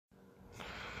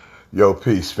Yo,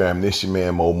 peace, fam. This your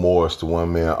man Mo Morris, the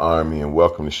One Man Army, and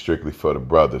welcome to Strictly for the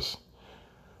Brothers.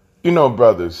 You know,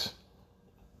 brothers,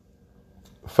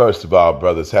 first of all,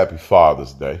 brothers, happy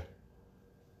Father's Day.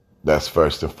 That's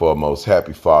first and foremost.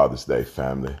 Happy Father's Day,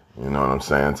 family. You know what I'm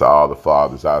saying? To all the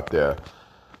fathers out there,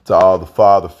 to all the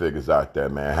father figures out there,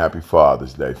 man. Happy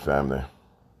Father's Day, family.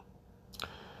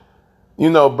 You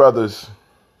know, brothers,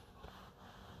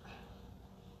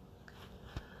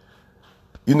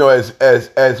 you know,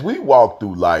 as we walk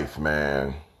through life,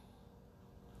 man,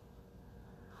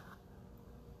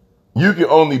 you can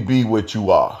only be what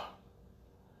you are.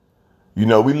 You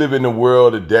know, we live in a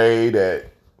world today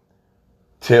that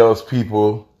tells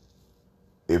people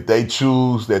if they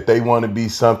choose that they want to be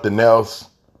something else,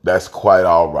 that's quite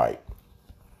all right.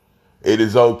 It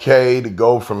is okay to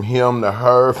go from him to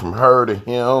her, from her to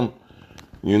him.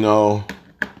 You know,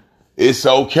 it's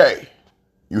okay.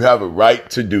 You have a right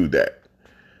to do that.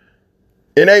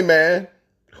 And hey, man,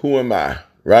 who am I,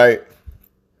 right?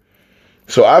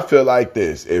 So I feel like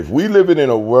this. If we living in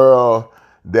a world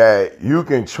that you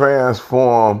can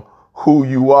transform who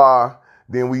you are,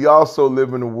 then we also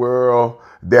live in a world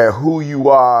that who you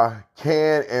are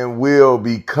can and will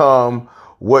become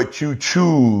what you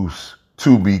choose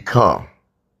to become.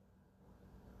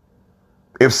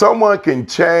 If someone can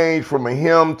change from a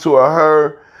him to a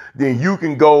her, then you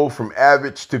can go from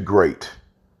average to great.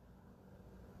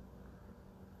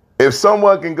 If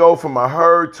someone can go from a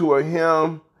her to a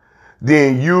him,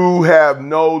 then you have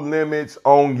no limits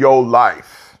on your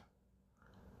life.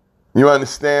 You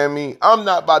understand me? I'm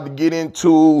not about to get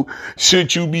into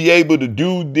should you be able to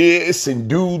do this and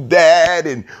do that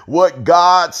and what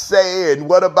God say and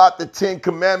what about the 10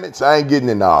 Commandments. I ain't getting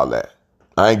into all that.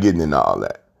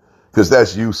 Because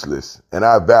that's useless. And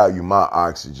I value my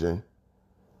oxygen.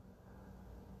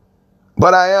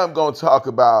 But I am going to talk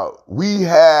about we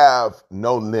have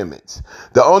no limits.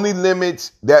 The only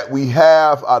limits that we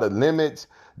have are the limits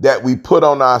that we put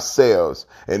on ourselves.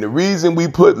 And the reason we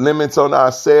put limits on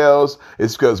ourselves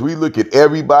is because we look at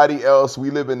everybody else. We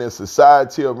live in a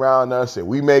society around us and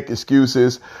we make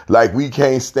excuses like we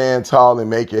can't stand tall and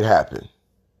make it happen.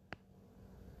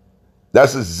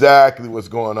 That's exactly what's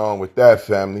going on with that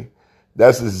family.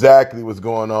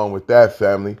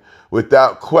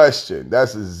 Without question,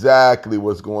 that's exactly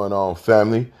what's going on,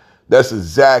 family. That's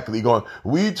exactly going.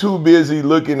 We too busy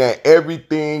looking at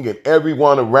everything and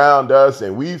everyone around us,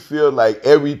 and we feel like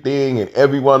everything and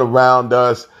everyone around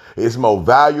us is more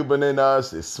valuable than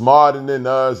us, is smarter than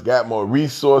us, got more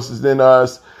resources than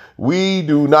us. We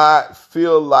do not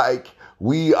feel like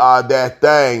we are that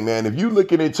thing, man. If you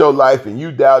looking at your life and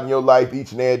you doubting your life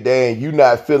each and every day and you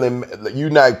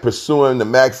not pursuing the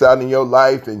max out in your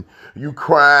life and you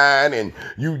crying and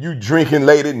you drinking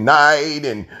late at night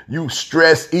and you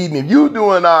stress eating, if you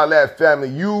doing all that, family,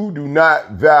 you do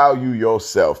not value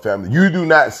yourself, family. You do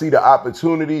not see the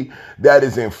opportunity that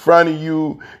is in front of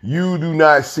you. You do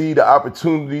not see the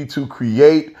opportunity to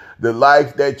create the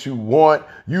life that you want.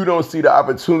 You don't see the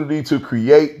opportunity to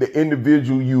create the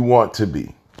individual you want to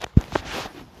be.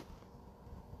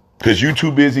 Because you're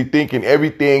too busy thinking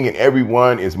everything and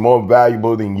everyone is more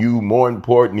valuable than you, more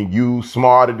important than you,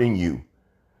 smarter than you.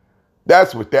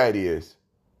 That's what that is.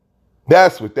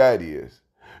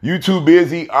 You too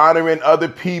busy honoring other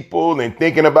people and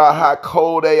thinking about how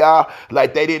cold they are,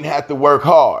 like they didn't have to work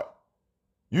hard.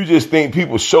 You just think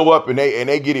people show up and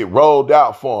they get it rolled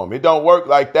out for them. It don't work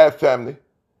like that, family.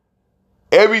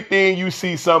 Everything you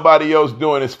see somebody else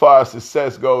doing as far as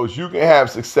success goes, you can have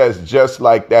success just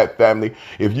like that, family,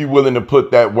 if you're willing to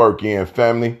put that work in,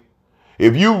 family.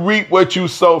 If you reap what you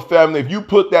sow, family, if you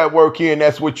put that work in,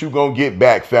 that's what you're going to get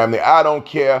back, family. I don't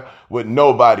care what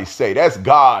nobody say. That's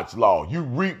God's law. You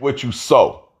reap what you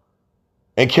sow.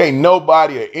 And can't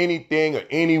nobody or anything or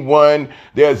anyone,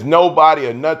 there's nobody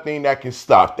or nothing that can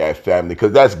stop that, family,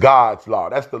 because that's God's law.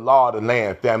 That's the law of the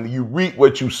land, family. You reap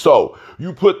what you sow.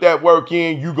 You put that work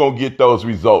in, you're going to get those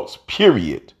results,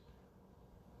 period.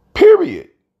 We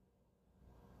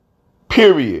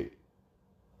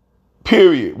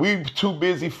too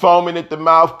busy foaming at the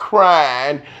mouth,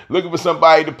 crying, looking for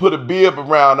somebody to put a bib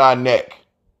around our neck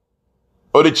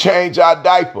or to change our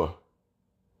diaper.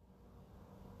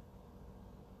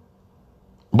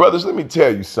 Brothers, let me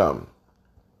tell you something.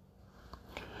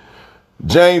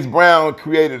 James Brown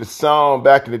created a song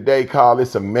back in the day called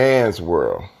It's a Man's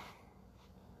World.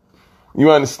 You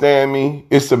understand me?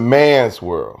 It's a man's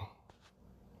world.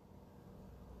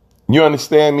 You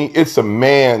understand me? It's a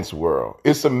man's world.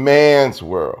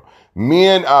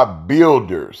 Men are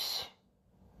builders.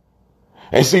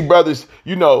 And see, brothers,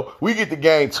 you know, we get the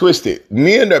game twisted.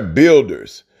 Men are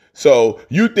builders. So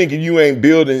you think if you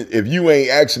ain't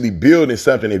actually building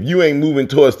something, if you ain't moving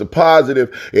towards the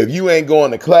positive, if you ain't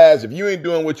going to class, if you ain't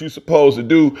doing what you're supposed to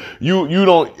do, you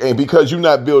don't, and because you're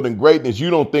not building greatness, you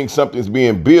don't think something's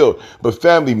being built. But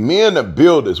family, men are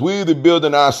builders. We're either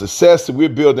building our success or we're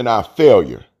building our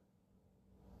failure.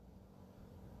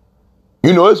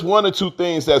 You know, it's one or two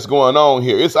things that's going on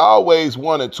here. It's always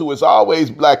one or two. It's always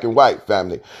black and white,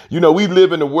 family. You know, we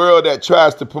live in a world that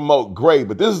tries to promote gray,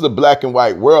 but this is a black and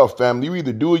white world, family. You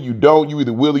either do it, you don't. You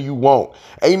either will or you won't.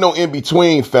 Ain't no in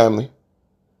between, family.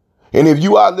 And if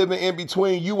you are living in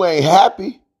between, you ain't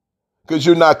happy because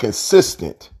you're not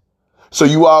consistent. So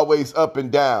you always up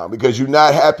and down because you're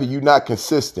not happy, you're not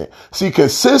consistent. See,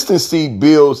 consistency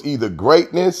builds either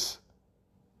greatness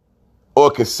or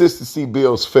consistency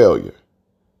builds failure.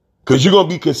 Because you're going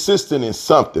to be consistent in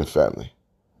something, family.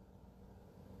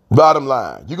 Bottom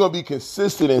line, you're going to be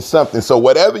consistent in something. So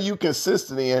whatever you're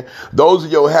consistent in, those are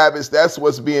your habits. That's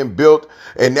what's being built.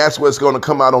 And that's what's going to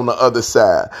come out on the other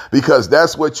side. Because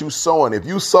that's what you're sowing. If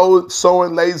you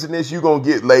sowing laziness, you're going to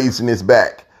get laziness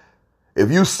back. If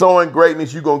you sowing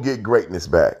greatness, you're going to get greatness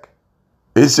back.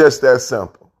 It's just that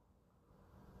simple.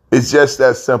 It's just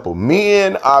that simple.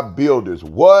 Men are builders.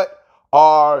 What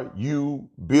are you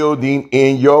building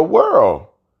in your world?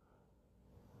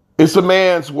 It's a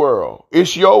man's world.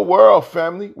 It's your world,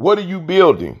 family. What are you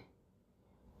building?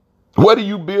 What are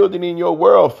you building in your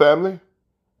world, family?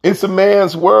 It's a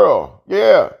man's world.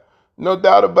 Yeah, no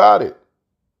doubt about it.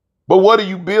 But what are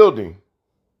you building?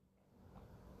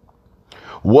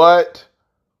 What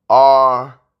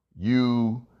are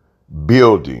you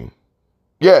building?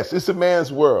 Yes, it's a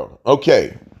man's world.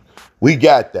 Okay, we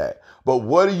got that. But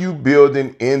what are you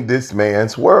building in this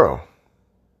man's world?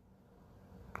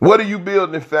 What are you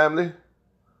building, family?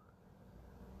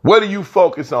 What are you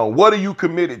focused on? What are you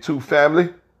committed to,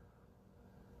 family?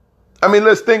 I mean,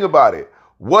 let's think about it.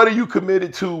 What are you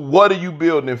committed to? What are you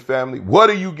building, family?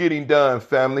 What are you getting done,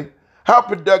 family? How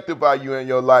productive are you in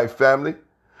your life, family?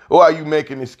 Or are you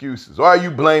making excuses? Or are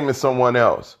you blaming someone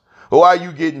else? Or are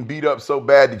you getting beat up so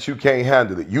bad that you can't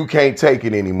handle it? You can't take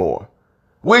it anymore.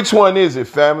 Which one is it,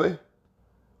 family?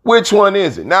 Which one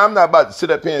is it? Now, I'm not about to sit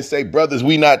up here and say, brothers,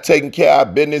 we not taking care of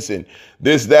our business and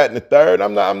this, that, and the third.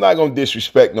 I'm not going to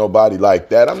disrespect nobody like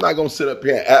that. I'm not going to sit up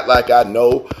here and act like I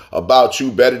know about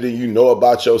you better than you know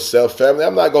about yourself, family.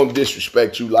 I'm not going to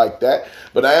disrespect you like that.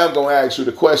 But I am going to ask you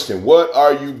the question, what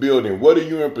are you building? What are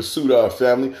you in pursuit of,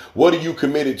 family? What are you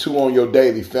committed to on your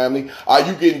daily, family? Are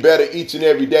you getting better each and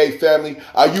every day, family?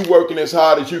 Are you working as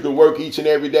hard as you can work each and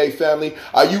every day, family?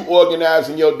 Are you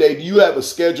organizing your day? Do you have a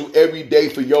schedule every day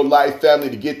for your life, family,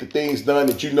 to get the things done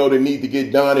that you know that need to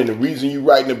get done, and the reason you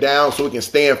writing them down so it can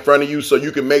stay in front of you so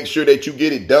you can make sure that you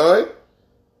get it done?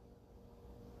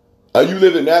 Are you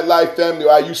living that life, family,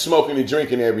 or are you smoking and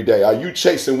drinking every day? Are you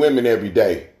chasing women every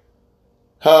day?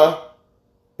 Huh?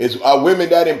 Are women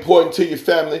that important to your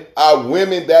family? Are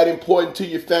women that important to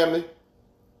your family?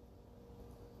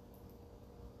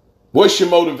 What's your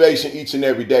motivation each and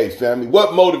every day, family?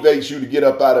 What motivates you to get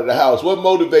up out of the house? What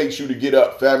motivates you to get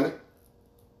up, family?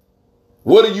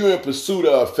 What are you in pursuit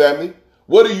of, family?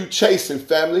 What are you chasing,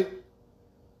 family?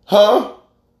 Huh?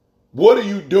 What are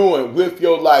you doing with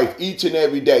your life each and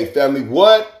every day, family?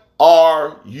 What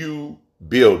are you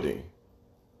building?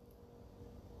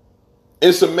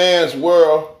 It's a man's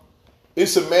world.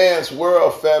 It's a man's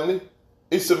world, family.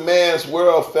 It's a man's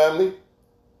world, family.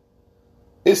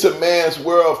 It's a man's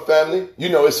world, family. You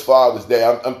know, it's Father's Day.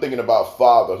 I'm thinking about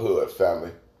fatherhood,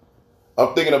 family.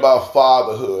 I'm thinking about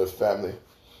fatherhood, family.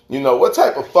 You know, what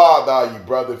type of father are you,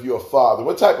 brother, if you're a father?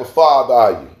 What type of father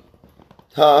are you?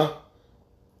 Huh?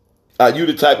 Are you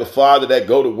the type of father that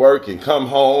go to work and come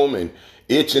home and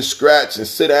itch and scratch and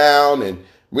sit down and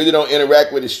really don't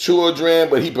interact with his children,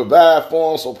 but he provide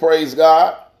for them, so praise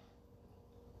God?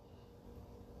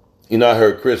 You know, I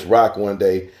heard Chris Rock one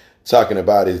day talking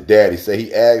about his daddy. Say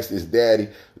he asked his daddy,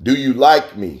 "Do you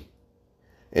like me?"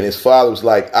 And his father was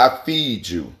like, "I feed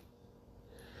you."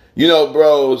 You know,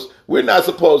 bros, we're not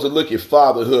supposed to look at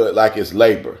fatherhood like it's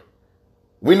labor.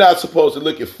 We're not supposed to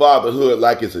look at fatherhood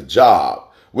like it's a job.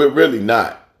 We're really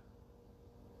not.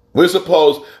 Being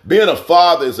a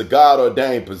father is a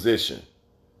God-ordained position.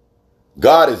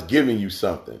 God is giving you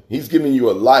something. He's giving you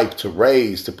a life to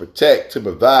raise, to protect, to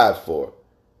provide for.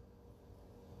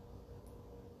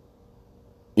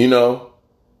 You know,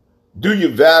 do you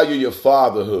value your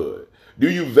fatherhood? Do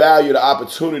you value the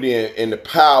opportunity and the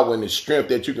power and the strength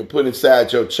that you can put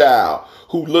inside your child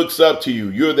who looks up to you?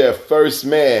 You're their first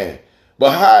man.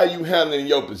 But how are you handling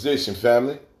your position,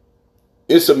 family?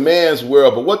 It's a man's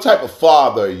world, but what type of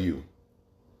father are you?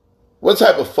 What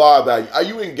type of father are you? Are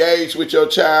you engaged with your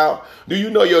child? Do you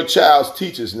know your child's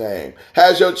teacher's name?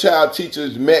 Has your child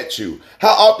teachers met you? How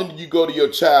often do you go to your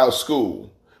child's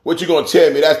school? What you gonna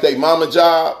tell me? That's their mama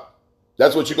job?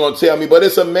 That's what you're gonna tell me? But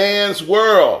it's a man's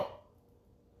world.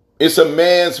 It's a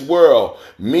man's world.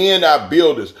 Men are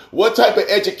builders. What type of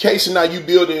education are you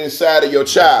building inside of your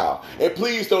child? And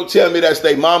please don't tell me that's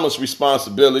their mama's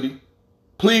responsibility.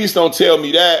 Please don't tell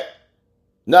me that.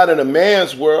 Not in a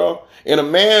man's world. In a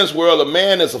man's world, a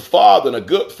man is a father, and a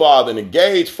good father, an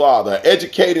engaged father, an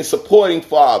educated, supporting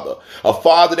father, a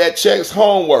father that checks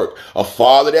homework, a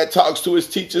father that talks to his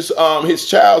teachers, his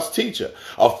child's teacher,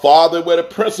 a father where the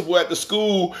principal at the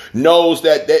school knows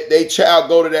that they child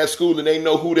go to that school and they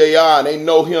know who they are and they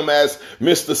know him as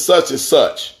Mr. Such and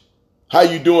Such. How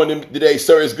you doing today,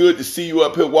 sir? It's good to see you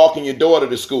up here walking your daughter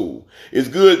to school. It's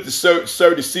good, sir,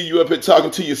 to see you up here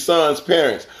talking to your son's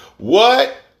parents.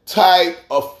 What type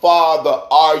of father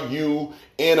are you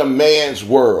in a man's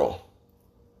world?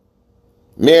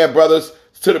 Man, brothers,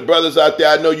 to the brothers out there,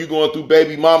 I know you're going through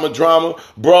baby mama drama.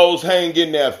 Bros, hang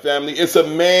in there, family. It's a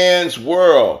man's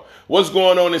world. What's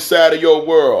going on inside of your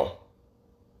world?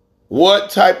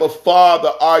 What type of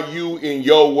father are you in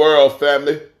your world,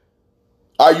 family?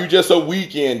 Are you just a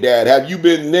weekend dad? Have you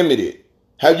been limited?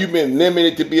 Have you been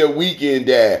limited to be a weekend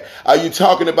dad? Are you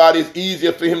talking about it's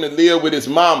easier for him to live with his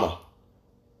mama?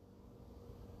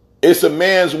 It's a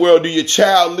man's world. Do your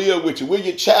child live with you? Will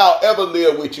your child ever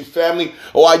live with you, family?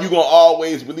 Or are you going to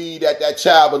always believe that that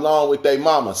child belongs with their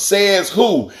mama? Says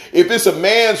who? If it's a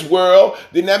man's world,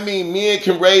 then that means men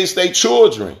can raise their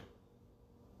children.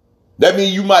 That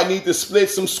means you might need to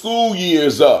split some school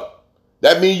years up.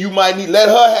 That means you might need let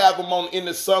her have them in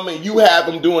the summer and you have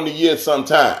them during the year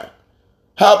sometime.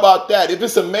 How about that? If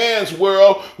it's a man's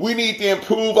world, we need to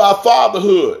improve our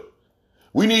fatherhood.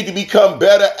 We need to become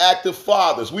better active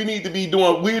fathers. We need to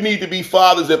be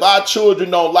fathers. If our children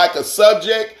don't like a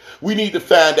subject, we need to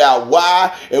find out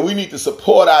why, and we need to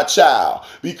support our child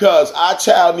because our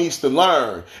child needs to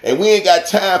learn. And we ain't got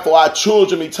time for our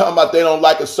children to be talking about they don't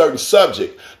like a certain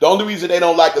subject. The only reason they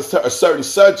don't like a certain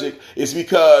subject is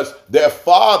because their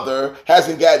father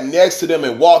hasn't gotten next to them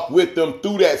and walked with them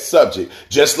through that subject.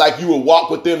 Just like you would walk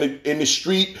with them in the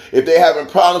street. If they're having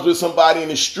problems with somebody in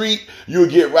the street, you'll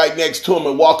get right next to them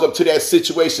and walk up to that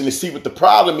situation and see what the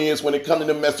problem is when it comes to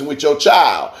them messing with your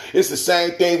child. It's the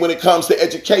same thing when it comes to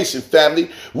education. Family,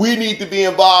 we need to be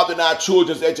involved in our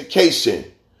children's education.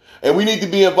 And we need to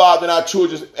be involved in our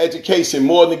children's education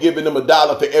more than giving them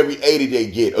 $1 for every 80 they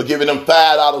get or giving them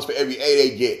 $5 for every 80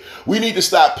 they get. We need to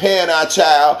stop paying our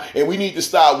child and we need to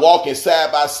start walking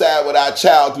side by side with our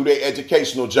child through their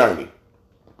educational journey.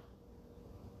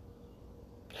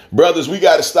 Brothers, we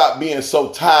got to stop being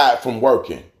so tired from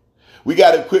working. We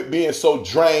got to quit being so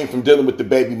drained from dealing with the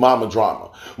baby mama drama.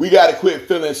 We got to quit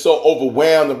feeling so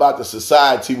overwhelmed about the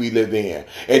society we live in.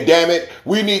 And damn it,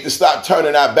 we need to stop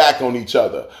turning our back on each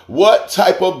other. What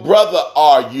type of brother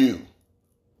are you?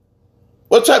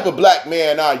 What type of black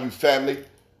man are you, family?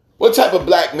 What type of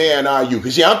black man are you?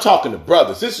 Because, I'm talking to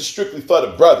brothers. This is strictly for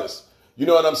the brothers. You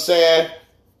know what I'm saying?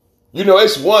 You know,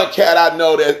 it's one cat I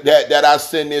know that I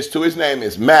send this to. His name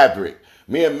is Maverick.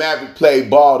 Me and Maverick played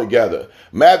ball together.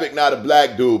 Maverick not a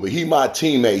black dude, but he my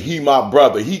teammate. He my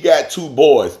brother. He got 2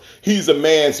 boys. He's a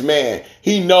man's man.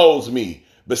 He knows me.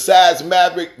 Besides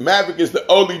Maverick, Maverick is the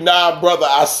only non-brother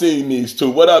I seen these 2.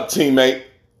 What up, teammate?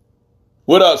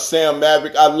 What up, Sam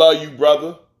Maverick? I love you,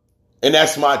 brother. And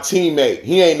that's my teammate.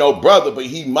 He ain't no brother, but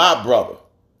he my brother.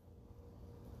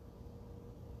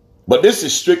 But this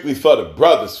is strictly for the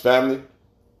brothers, family.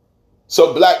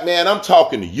 So, black man, I'm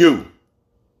talking to you.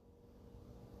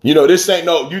 You know, this ain't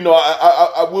no,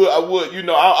 I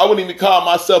wouldn't even call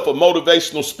myself a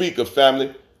motivational speaker,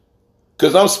 family,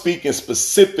 because I'm speaking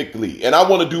specifically and I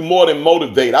want to do more than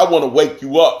motivate. I want to wake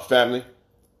you up, family.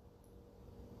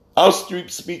 I'm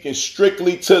speaking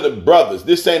strictly to the brothers.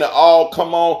 This ain't an all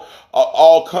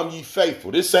come ye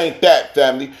faithful. This ain't that,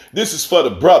 family. This is for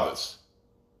the brothers.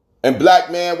 And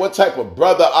black man, what type of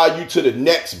brother are you to the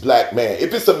next black man?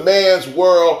 If it's a man's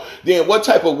world, then what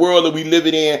type of world are we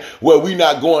living in where we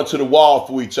not going to the wall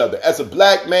for each other? As a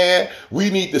black man, we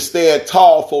need to stand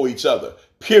tall for each other.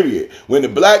 Period. When the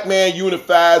black man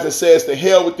unifies and says to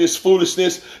hell with this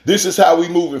foolishness, this is how we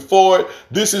moving forward.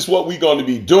 This is what we going to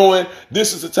be doing.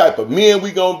 This is the type of men we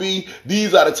going to be.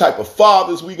 These are the type of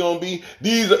fathers we going to be.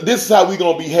 This is how we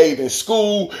going to behave in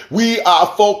school. We are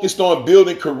focused on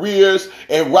building careers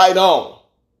and right on.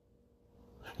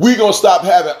 We're going to stop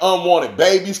having unwanted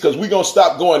babies because we're going to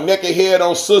stop going neck and head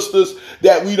on sisters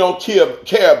that we don't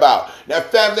care about. Now,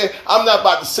 family, I'm not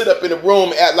about to sit up in the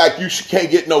room and act like you can't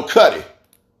get no cutty.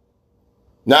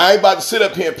 Now, I ain't about to sit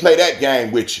up here and play that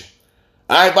game with you.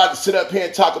 I ain't about to sit up here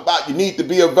and talk about you need to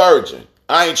be a virgin.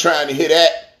 I ain't trying to hear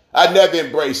that. I never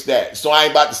embraced that. So I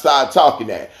ain't about to start talking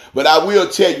that. But I will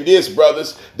tell you this,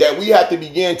 brothers, that we have to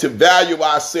begin to value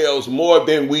ourselves more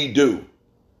than we do.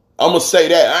 I'm going to say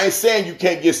that. I ain't saying you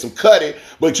can't get some cutty,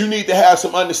 but you need to have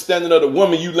some understanding of the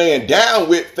woman you laying down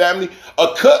with, family. A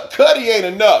cutty ain't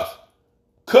enough.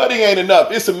 Cutty ain't enough.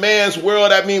 It's a man's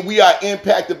world. I mean, we are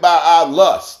impacted by our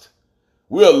lust.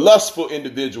 We're lustful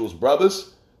individuals,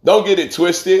 brothers. Don't get it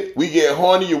twisted. We get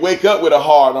horny. You wake up with a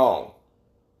hard on.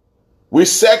 We're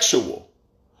sexual.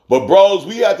 But bros,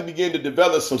 we have to begin to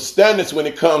develop some standards when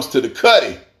it comes to the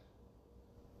cutty.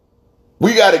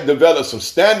 We got to develop some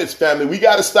standards, family. We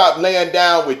got to stop laying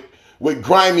down with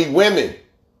grimy women.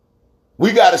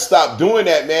 We got to stop doing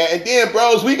that, man. And then,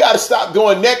 bros, we got to stop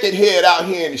going naked head out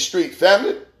here in the street,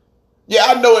 family. Yeah,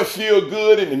 I know it feel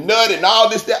good in the nut and all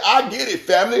this, that. I get it,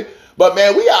 family. But,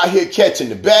 man, we out here catching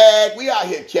the bag. We out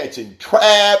here catching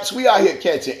crabs. We out here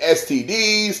catching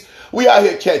STDs. We out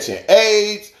here catching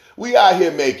AIDS. We out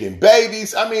here making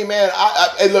babies. I mean, man,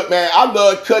 hey, look, man, I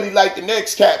love Cuddy like the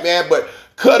next cat, man, but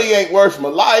Cuddy ain't worth my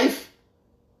life.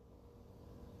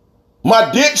 My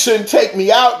dick shouldn't take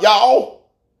me out, y'all.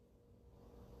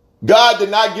 God did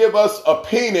not give us a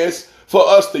penis for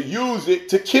us to use it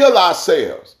to kill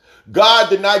ourselves. God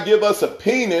did not give us a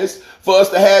penis for us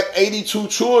to have 82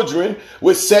 children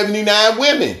with 79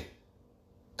 women.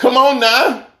 Come on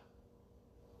now.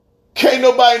 Can't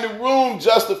nobody in the room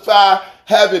justify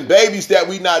having babies that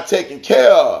we not taking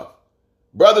care of.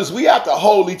 Brothers, we have to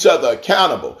hold each other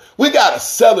accountable. We got to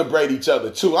celebrate each other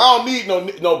too. I don't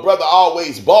need no brother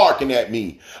always barking at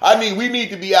me. We need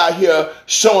to be out here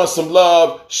showing some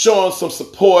love, showing some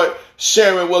support,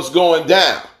 sharing what's going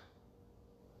down.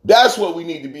 That's what we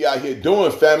need to be out here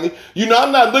doing, family.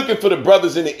 I'm not looking for the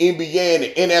brothers in the NBA and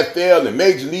the NFL and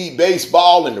Major League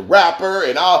Baseball and the rapper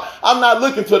and all. I'm not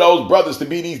looking for those brothers to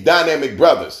be these dynamic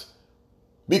brothers.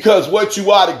 Because what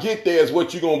you are to get there is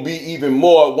what you're going to be even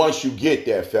more once you get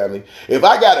there, family. If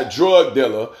I got a drug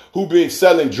dealer who been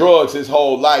selling drugs his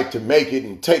whole life to make it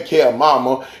and take care of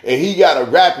mama, and he got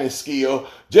a rapping skill,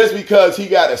 just because he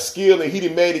got a skill and he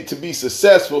done made it to be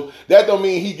successful, that don't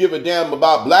mean he give a damn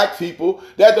about black people.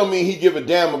 That don't mean he give a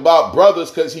damn about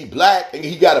brothers because he black and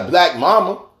he got a black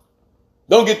mama.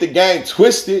 Don't get the game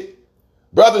twisted.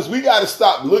 Brothers, we got to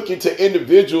stop looking to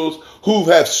individuals who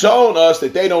have shown us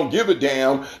that they don't give a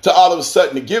damn to all of a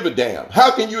sudden to give a damn.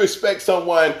 How can you expect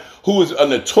someone who is a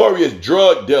notorious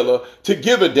drug dealer to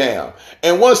give a damn?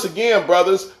 And once again,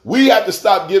 brothers, we have to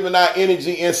stop giving our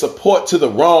energy and support to the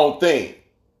wrong thing.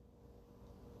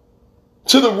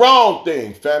 To the wrong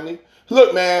thing, family.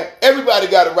 Look, man, everybody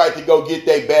got a right to go get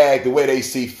their bag the way they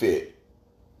see fit.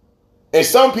 And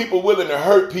some people willing to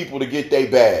hurt people to get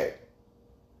their bag.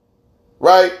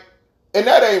 Right? And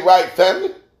that ain't right, family.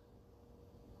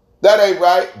 That ain't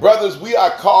right. Brothers, we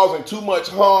are causing too much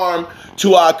harm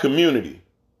to our community.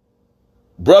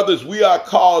 Brothers, we are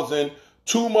causing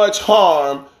too much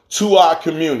harm to our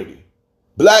community.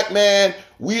 Black man,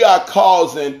 we are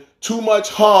causing too much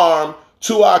harm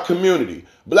to our community.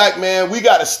 Black man, we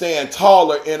got to stand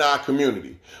taller in our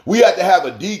community. We have to have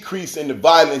a decrease in the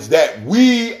violence that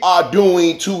we are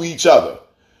doing to each other.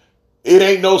 It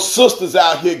ain't no sisters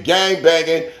out here gang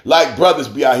banging like brothers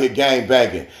be out here gang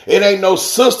banging. It ain't no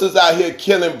sisters out here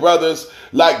killing brothers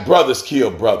like brothers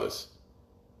kill brothers.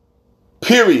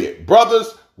 Period.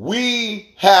 Brothers,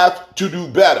 we have to do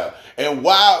better. And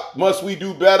why must we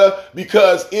do better?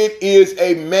 Because it is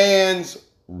a man's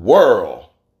world,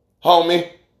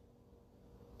 homie.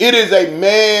 It is a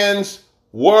man's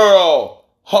world,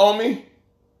 homie.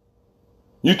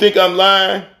 You think I'm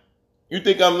lying? You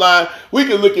think I'm lying? We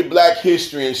can look at black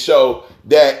history and show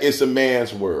that it's a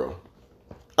man's world.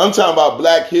 I'm talking about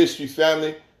black history,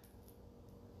 family.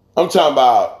 I'm talking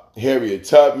about Harriet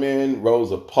Tubman,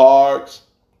 Rosa Parks,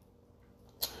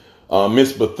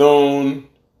 Miss Bethune.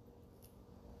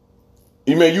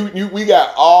 We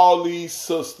got all these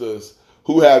sisters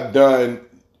who have done.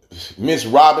 Miss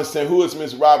Robinson. Who is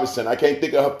Miss Robinson? I can't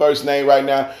think of her first name right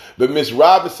now, but Miss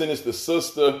Robinson is the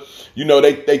sister.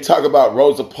 They talk about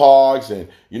Rosa Parks, and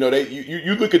you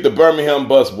look at the Birmingham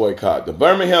bus boycott. The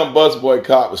Birmingham bus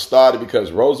boycott was started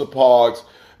because Rosa Parks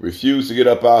refused to get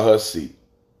up out her seat,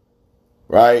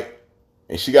 right?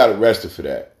 And she got arrested for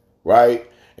that, right?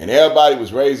 And everybody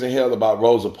was raising hell about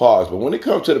Rosa Parks. But when it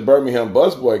comes to the Birmingham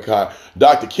bus boycott,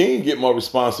 Dr. King get more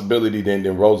responsibility than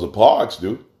Rosa Parks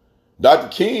do. Dr.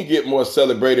 King get more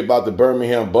celebrated about the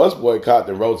Birmingham bus boycott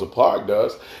than Rosa Parks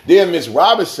does. Then Miss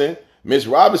Robinson, Miss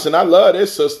Robinson, I love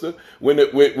this sister. When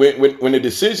the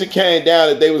decision came down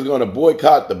that they was going to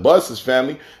boycott the Buses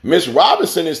family, Miss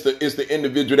Robinson is the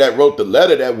individual that wrote the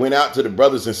letter that went out to the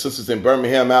brothers and sisters in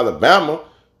Birmingham, Alabama.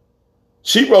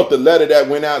 She wrote the letter that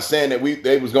went out saying that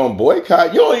they was going to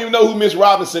boycott. You don't even know who Miss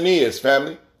Robinson is,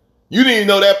 family. You didn't even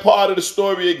know that part of the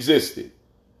story existed.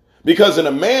 Because in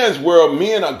a man's world,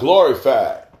 men are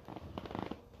glorified.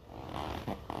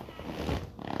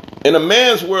 In a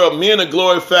man's world, men are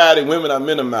glorified and women are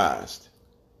minimized.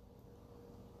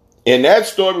 In that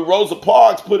story, Rosa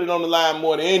Parks put it on the line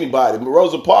more than anybody. But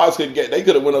Rosa Parks they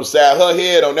could have went upside her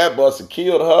head on that bus and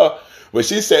killed her. But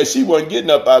she said she wasn't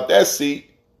getting up out that seat.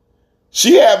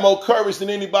 She had more courage than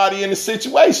anybody in the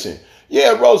situation.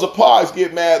 Yeah, Rosa Parks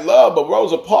get mad love, but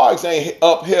Rosa Parks ain't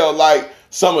upheld like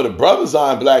some of the brothers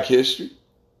are in Black history.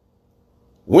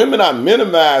 Women are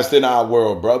minimized in our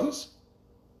world, brothers.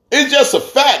 It's just a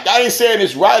fact. I ain't saying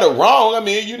it's right or wrong. I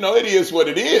mean, it is what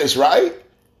it is, right?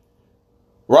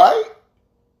 Right?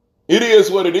 It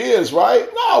is what it is, right?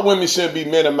 No, women shouldn't be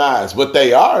minimized, but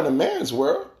they are in a man's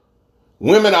world.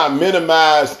 Women are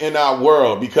minimized in our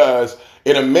world because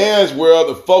in a man's world,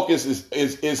 the focus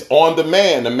is on the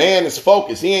man. The man is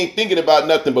focused. He ain't thinking about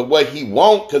nothing but what he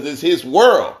wants because it's his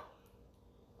world.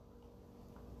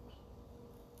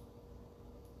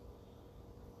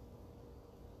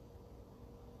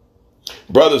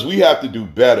 Brothers, we have to do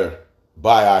better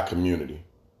by our community.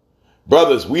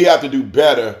 Brothers, we have to do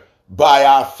better by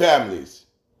our families.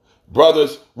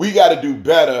 Brothers, we got to do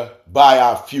better by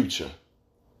our future.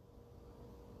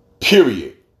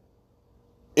 Period.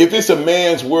 If it's a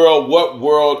man's world, what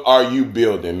world are you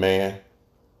building, man?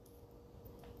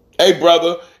 Hey,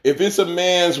 brother, if it's a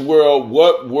man's world,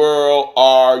 what world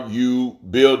are you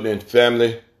building,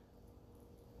 family?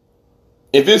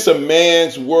 If it's a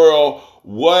man's world,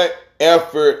 what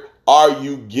effort are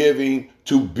you giving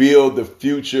to build the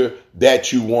future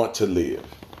that you want to live?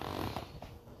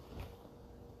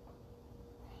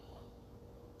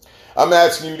 I'm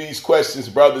asking you these questions,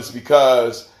 brothers,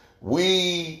 because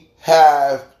we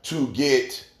have to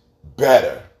get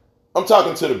better. I'm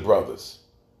talking to the brothers.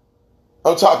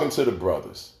 I'm talking to the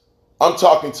brothers. I'm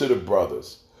talking to the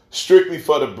brothers. Strictly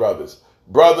for the brothers.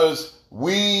 Brothers,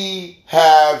 we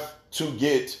have to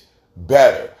get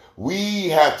better. We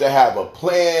have to have a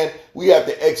plan. We have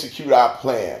to execute our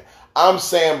plan. I'm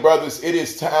saying, brothers, it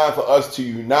is time for us to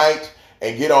unite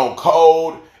and get on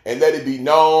code and let it be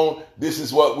known this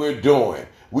is what we're doing.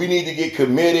 We need to get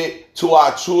committed to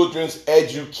our children's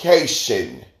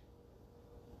education.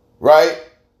 Right?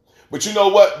 But you know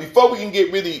what? Before we can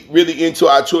get really into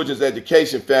our children's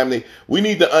education, family, we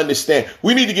need to understand.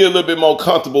 We need to get a little bit more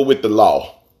comfortable with the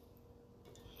law.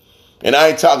 And I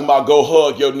ain't talking about go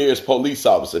hug your nearest police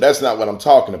officer. That's not what I'm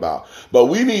talking about. But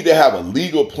we need to have a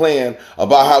legal plan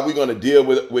about how we're going to deal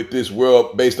with this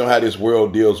world based on how this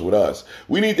world deals with us.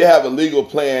 We need to have a legal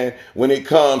plan when it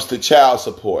comes to child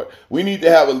support. We need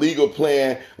to have a legal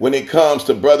plan when it comes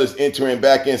to brothers entering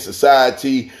back in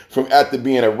society from after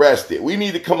being arrested. We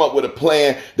need to come up with a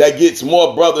plan that gets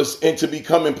more brothers into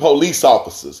becoming police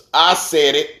officers. I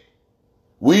said it.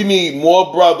 We need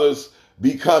more brothers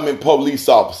becoming police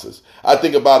officers. I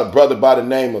think about a brother by the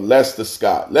name of Lester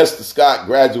Scott. Lester Scott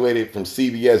graduated from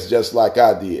CBS just like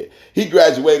I did. He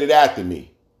graduated after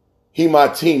me. He my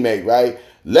teammate, right?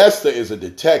 Lester is a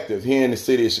detective here in the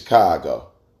city of Chicago.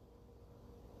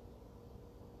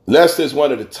 Lester is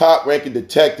one of the top ranking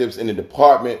detectives in the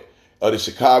department of the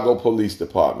Chicago Police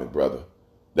Department, brother.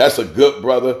 That's a good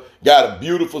brother. Got a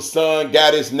beautiful son,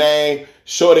 got his name.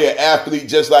 Shorty an athlete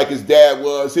just like his dad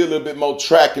was. He a little bit more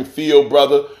track and field,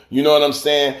 brother. You know what I'm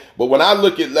saying? But when I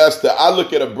look at Lester, I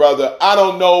look at a brother. I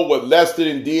don't know what Lester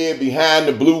did behind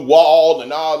the blue wall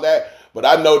and all that. But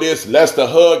I know this. Lester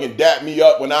hug and dap me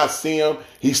up when I see him.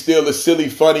 He's still a silly,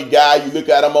 funny guy. You look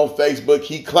at him on Facebook,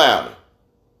 he clowning.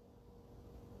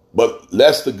 But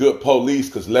Lester good police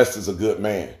because Lester's a good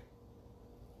man.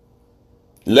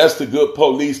 Lester good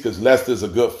police because Lester's a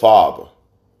good father.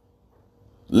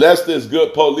 Lester is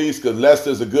good police because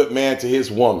Lester's a good man to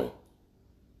his woman.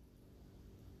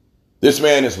 This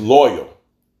man is loyal.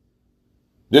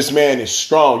 This man is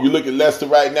strong. You look at Lester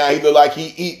right now, he look like he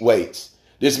eat weights.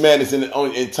 This man is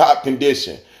in top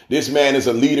condition. This man is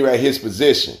a leader at his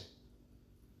position.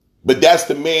 But that's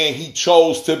the man he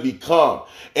chose to become.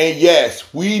 And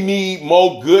yes, we need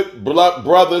more good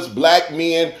brothers, black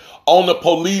men on the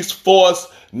police force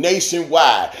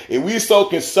nationwide. If we're so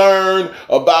concerned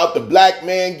about the black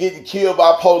man getting killed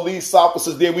by police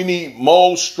officers, then we need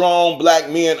more strong black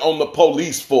men on the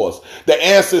police force. The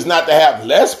answer is not to have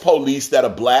less police that are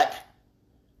black.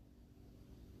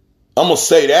 I'm going to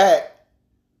say that.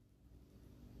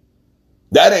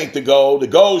 That ain't the goal. The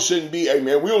goal shouldn't be, hey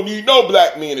man, we don't need no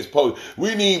black men as police.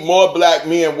 We need more black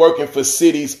men working for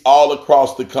cities all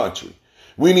across the country.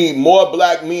 We need more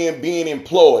black men being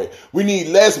employed. We need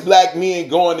less black men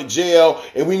going to jail,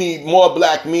 and we need more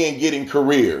black men getting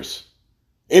careers.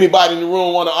 Anybody in the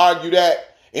room want to argue that?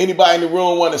 Anybody in the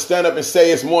room want to stand up and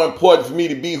say it's more important for me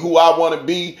to be who I want to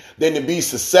be than to be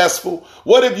successful?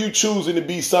 What if you choosing to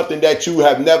be something that you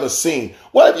have never seen?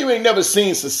 What if you ain't never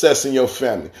seen success in your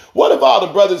family? What if all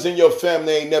the brothers in your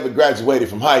family ain't never graduated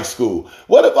from high school?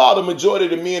 What if all the majority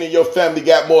of the men in your family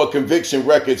got more conviction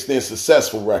records than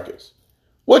successful records?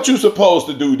 What you supposed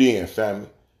to do then, family?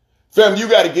 Family, you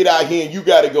got to get out here and you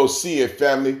got to go see it,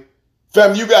 family.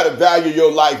 Family, you got to value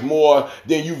your life more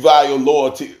than you value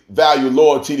loyalty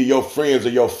to your friends or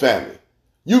your family.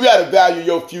 You got to value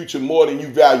your future more than you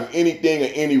value anything or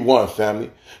anyone, family.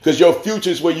 Because your future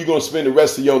is where you're going to spend the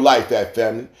rest of your life at,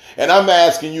 family. And I'm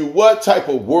asking you, what type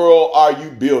of world are you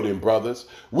building, brothers?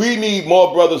 We need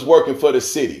more brothers working for the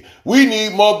city. We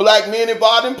need more black men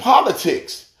involved in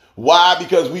politics. Why?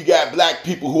 Because we got black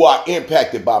people who are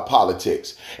impacted by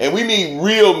politics. And we need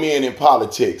real men in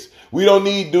politics. We don't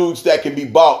need dudes that can be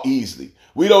bought easily.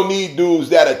 We don't need dudes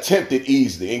that are tempted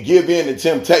easily and give in to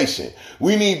temptation.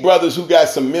 We need brothers who got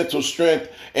some mental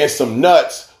strength and some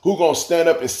nuts who gonna stand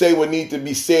up and say what needs to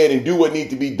be said and do what needs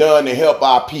to be done to help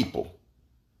our people.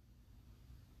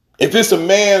 If it's a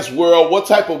man's world, what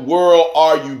type of world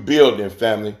are you building,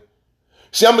 family?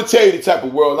 See, I'm going to tell you the type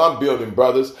of world I'm building,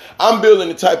 brothers. I'm building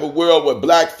the type of world where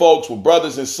black folks, where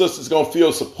brothers and sisters going to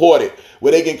feel supported,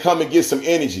 where they can come and get some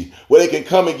energy, where they can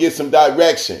come and get some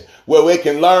direction, where they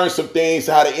can learn some things,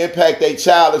 how to impact their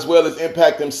child as well as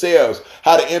impact themselves,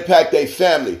 how to impact their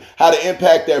family, how to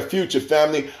impact their future,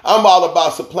 family. I'm all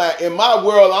about supplying. In my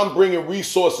world, I'm bringing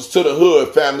resources to the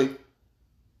hood, family.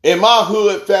 In my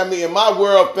hood, family, in my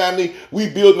world, family, we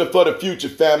building it for the future,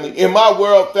 family. In my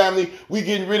world, family, we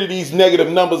getting rid of these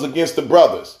negative numbers against the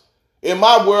brothers. In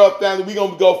my world, family, we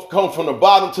going to come from the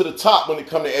bottom to the top when it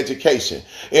comes to education.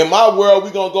 In my world, we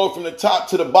going to go from the top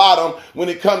to the bottom when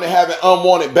it comes to having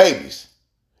unwanted babies.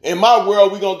 In my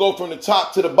world, we going to go from the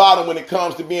top to the bottom when it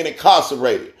comes to being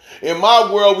incarcerated. In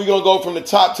my world, we going to go from the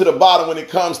top to the bottom when it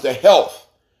comes to health.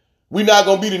 We're not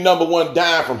going to be the number one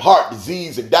dying from heart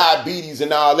disease and diabetes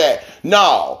and all that.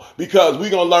 No, because we're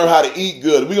going to learn how to eat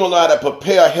good. We're going to learn how to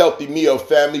prepare a healthy meal,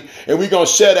 family. And we're going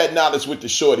to share that knowledge with the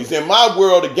shorties. In my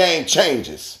world, the game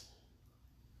changes.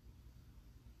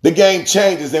 The game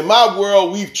changes. In my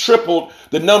world, we've tripled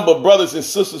the number of brothers and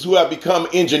sisters who have become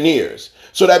engineers.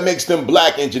 So that makes them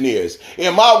black engineers.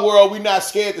 In my world, we're not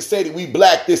scared to say that we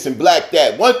black this and black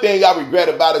that. One thing I regret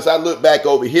about is I look back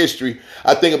over history.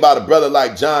 I think about a brother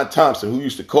like John Thompson, who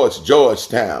used to coach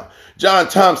Georgetown. John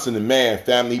Thompson, the man,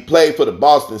 family, he played for the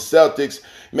Boston Celtics.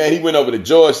 Man, he went over to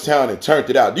Georgetown and turned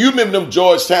it out. Do you remember them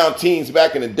Georgetown teams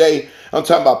back in the day? I'm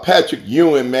talking about Patrick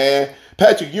Ewing, man.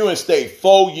 Patrick Ewing stayed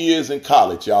 4 years in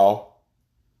college, y'all.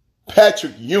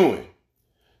 Patrick Ewing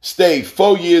stayed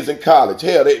 4 years in college.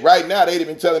 Hell, right now they'd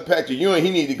been telling Patrick Ewing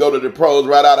he need to go to the pros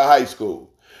right out of high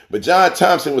school. But John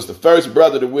Thompson was the first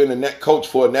brother to win a net coach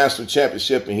for a national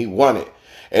championship, and he won it.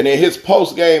 And in his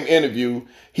post-game interview,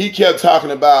 he kept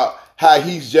talking about how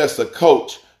he's just a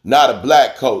coach, not a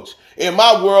black coach. In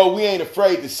my world, we ain't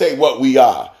afraid to say what we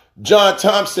are. John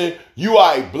Thompson, you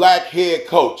are a black head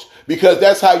coach because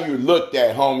that's how you're looked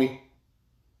at, homie.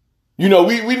 You know,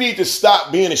 we need to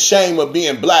stop being ashamed of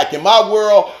being black. In my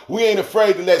world, we ain't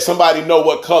afraid to let somebody know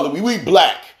what color we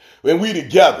black and we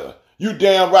together. You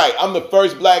damn right. I'm the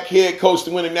first black head coach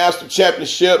to win a national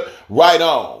championship. Right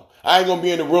on. I ain't gonna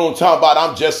be in the room talking about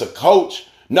I'm just a coach.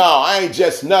 No, I ain't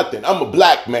just nothing. I'm a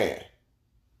black man.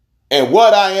 And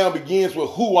what I am begins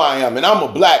with who I am. And I'm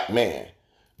a black man,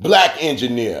 black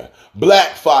engineer,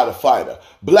 black fighter,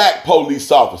 black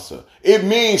police officer. It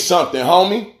means something,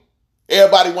 homie.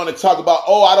 Everybody want to talk about,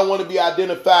 oh, I don't want to be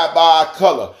identified by our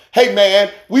color. Hey, man,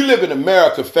 we live in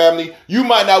America, family. You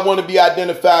might not want to be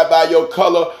identified by your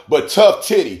color, but tough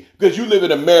titty, because you live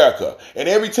in America. And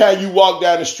every time you walk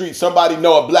down the street, somebody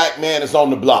know a black man is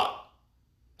on the block.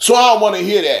 So I don't want to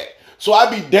hear that. So I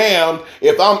be damned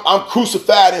if I'm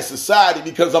crucified in society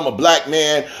because I'm a black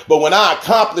man, but when I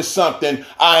accomplish something,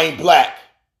 I ain't black.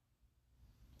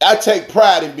 I take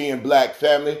pride in being black,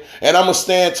 family, and I'm going to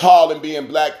stand tall in being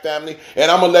black, family,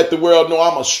 and I'm going to let the world know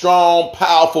I'm a strong,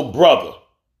 powerful brother.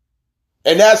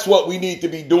 And that's what we need to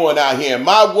be doing out here. In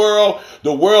my world,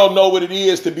 the world know what it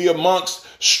is to be amongst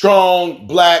strong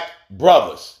black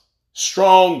brothers.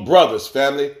 Strong brothers,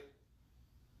 family.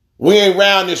 We ain't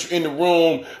around this in the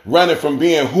room running from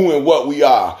being who and what we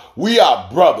are. We are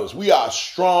brothers. We are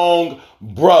strong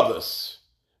brothers.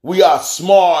 We are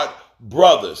smart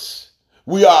brothers.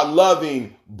 We are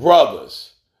loving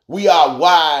brothers. We are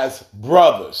wise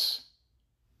brothers.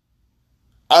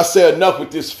 I said enough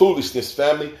with this foolishness,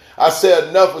 family. I said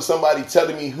enough with somebody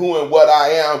telling me who and what I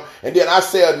am. And then I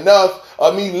said enough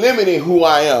of me limiting who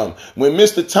I am. When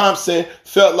Mr. Thompson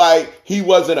felt like he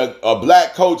wasn't a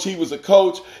black coach, he was a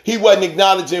coach, he wasn't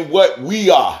acknowledging what we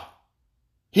are.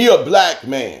 He a black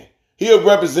man. He a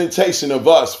representation of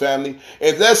us, family.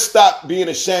 And let's stop being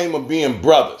ashamed of being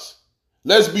brothers.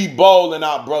 Let's be bold in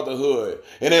our brotherhood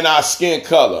and in our skin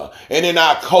color and in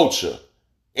our culture.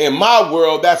 In my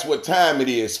world, that's what time it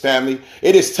is, family.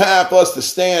 It is time for us to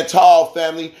stand tall,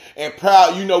 family, and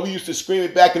proud. You know, we used to scream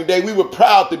it back in the day. We were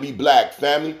proud to be black,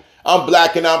 family. I'm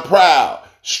black and I'm proud,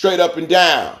 straight up and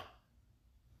down.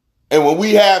 And when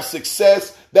we have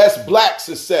success, that's black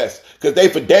success, because they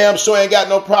for damn sure ain't got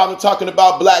no problem talking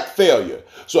about black failure.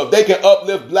 So if they can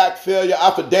uplift black failure,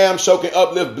 I for damn sure can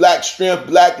uplift black strength,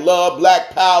 black love,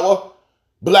 black power,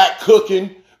 black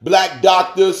cooking, black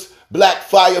doctors, black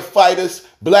firefighters,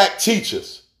 black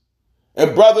teachers.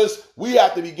 And brothers, we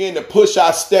have to begin to push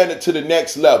our standard to the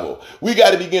next level. We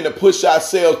got to begin to push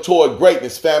ourselves toward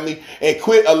greatness, family, and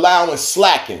quit allowing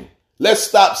slacking. Let's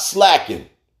stop slacking.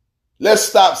 Let's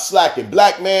stop slacking.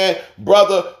 Black man,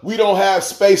 brother, we don't have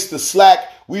space to slack.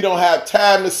 We don't have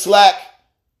time to slack.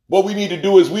 What we need to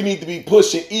do is we need to be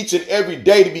pushing each and every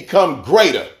day to become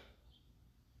greater.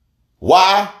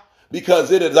 Why?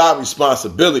 Because it is our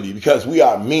responsibility, because we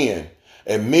are men,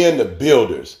 and men the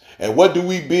builders. And what do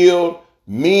we build?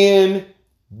 Men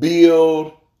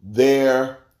build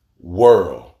their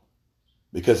world.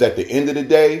 Because at the end of the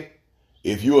day,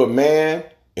 if you're a man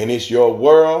and it's your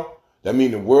world, that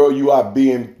means the world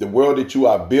that you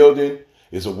are building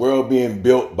is a world being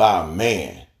built by a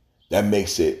man. That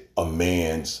makes it a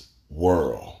man's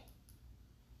world.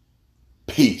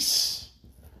 Peace.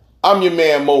 I'm your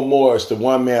man, Mo Morris, the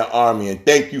One Man Army, and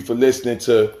thank you for listening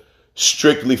to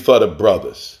Strictly for the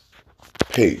Brothers.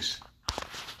 Peace.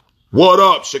 What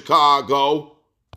up, Chicago?